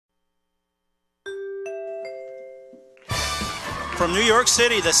from New York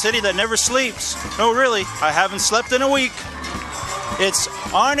City, the city that never sleeps. No, really, I haven't slept in a week. It's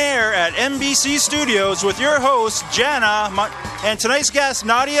on air at NBC Studios with your host, Jana, and tonight's guest,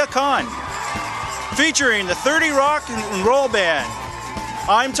 Nadia Khan, featuring the 30 Rock and Roll Band.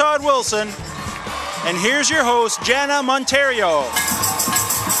 I'm Todd Wilson, and here's your host, Jana Monterio.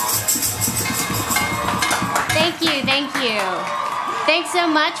 Thank you, thank you. Thanks so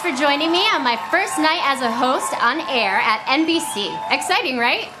much for joining me on my first night as a host on air at NBC. Exciting,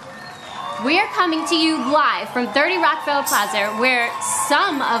 right? We are coming to you live from 30 Rockefeller Plaza, where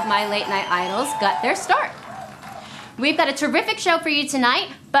some of my late night idols got their start. We've got a terrific show for you tonight,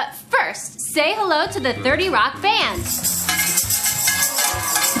 but first, say hello to the 30 Rock Band.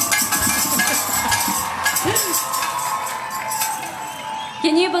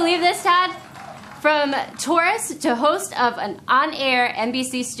 Can you believe this, Todd? From tourist to host of an on-air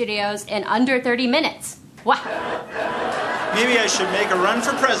NBC Studios in under 30 minutes. Wow. Maybe I should make a run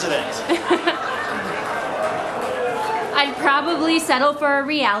for president. I'd probably settle for a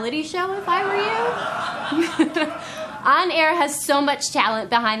reality show if I were you. On Air has so much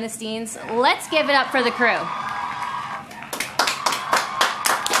talent behind the scenes. Let's give it up for the crew.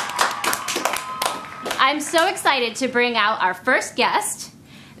 I'm so excited to bring out our first guest.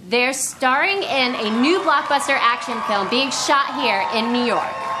 They're starring in a new blockbuster action film being shot here in New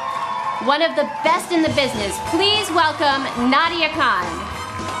York. One of the best in the business. Please welcome Nadia Khan.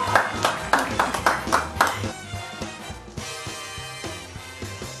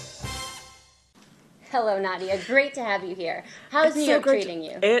 Hello, Nadia. Great to have you here. How's New York treating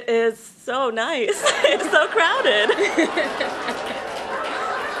you? It is so nice. It's so crowded.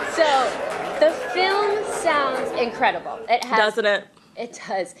 So, the film sounds incredible. Doesn't it? It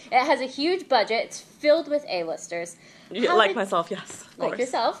does. It has a huge budget. It's filled with A-listers. Like myself, yes. Like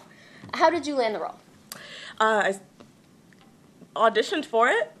yourself. How did you land the role? I auditioned for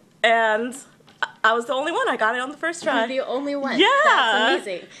it, and I was the only one. I got it on the first try. You're the only one? Yeah. That's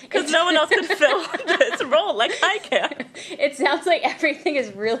amazing. Because no one else could fill this role like I can. It sounds like everything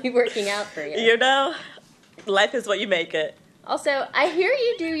is really working out for you. You know, life is what you make it. Also, I hear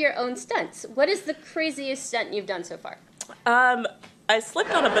you do your own stunts. What is the craziest stunt you've done so far? I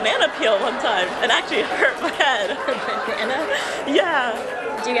slipped on a banana peel one time and actually hurt my head. A banana? Yeah.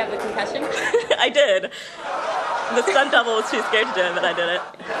 Did you have the concussion? I did. The stunt double was too scared to do it, but I did it.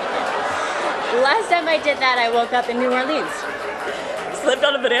 Last time I did that, I woke up in New Orleans. Slipped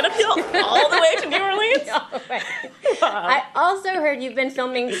on a banana peel all the way to New Orleans? No way. Wow. I also heard you've been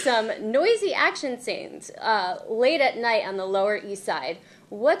filming some noisy action scenes late at night on the Lower East Side.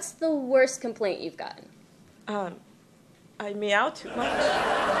 What's the worst complaint you've gotten? I meow too much.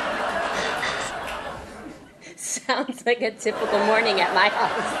 Sounds like a typical morning at my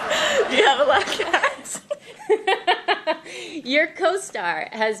house. Do you have a lot of cats? Your co-star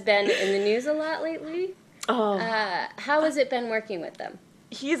has been in the news a lot lately. Oh. How has it been working with them?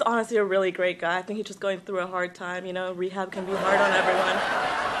 He's honestly a really great guy. I think he's just going through a hard time. You know, rehab can be hard on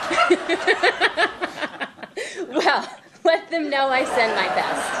everyone. Well, let them know I send my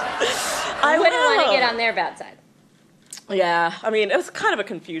best. I wouldn't will. want to get on their bad side. Yeah, I mean, it was kind of a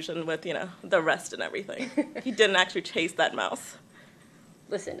confusion with, you know, the rest and everything. He didn't actually chase that mouse.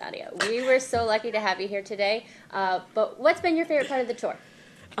 Listen, Nadia, we were so lucky to have you here today. But what's been your favorite part of the tour?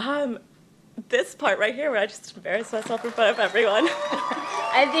 This part right here where I just embarrassed myself in front of everyone.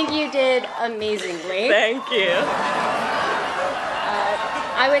 I think you did amazingly. Thank you.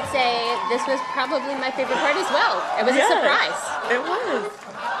 I would say this was probably my favorite part as well. It was a surprise. It was.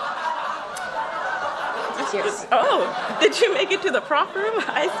 Cheers. Oh, did you make it to the prop room?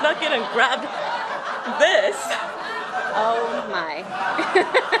 I snuck in and grabbed this. Oh my.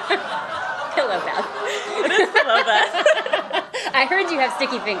 Pillow bath. It is pillow bath. I heard you have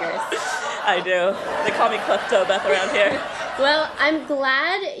sticky fingers. I do. They call me Klepto Beth around here. Well, I'm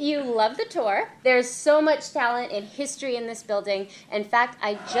glad you love the tour. There's so much talent and history in this building. In fact,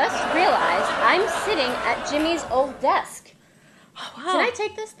 I just realized I'm sitting at Jimmy's old desk. Oh, wow. Can I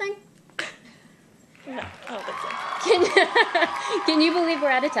take this thing? No, I don't think so. Can you believe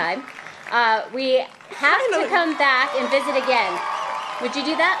we're out of time? We have to come back and visit again. Would you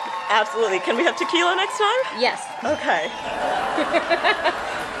do that? Absolutely. Can we have tequila next time? Yes. Okay.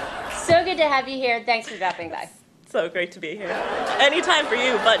 So good to have you here. Thanks for dropping by. So great to be here. Anytime for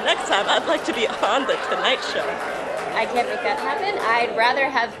you, but next time I'd like to be on The Tonight Show. I can't make that happen. I'd rather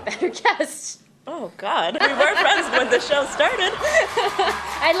have better guests. Oh, God. We were friends when the show started.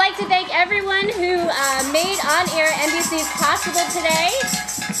 I'd like to thank everyone who made On Air NBC's possible today.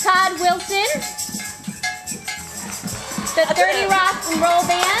 Todd Wilson, the 30 Rock and Roll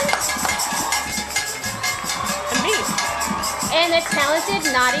Band, And me. and the talented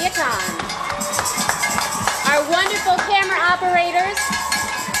Nadia Khan. Our wonderful camera operators,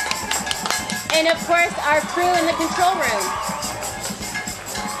 and of course our crew in the control room.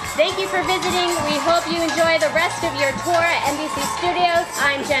 Thank you for visiting. We hope you enjoy the rest of your tour at NBC Studios.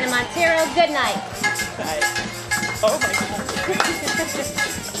 I'm Jenna Montero. Good night. Bye. Oh my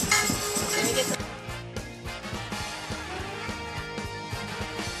God.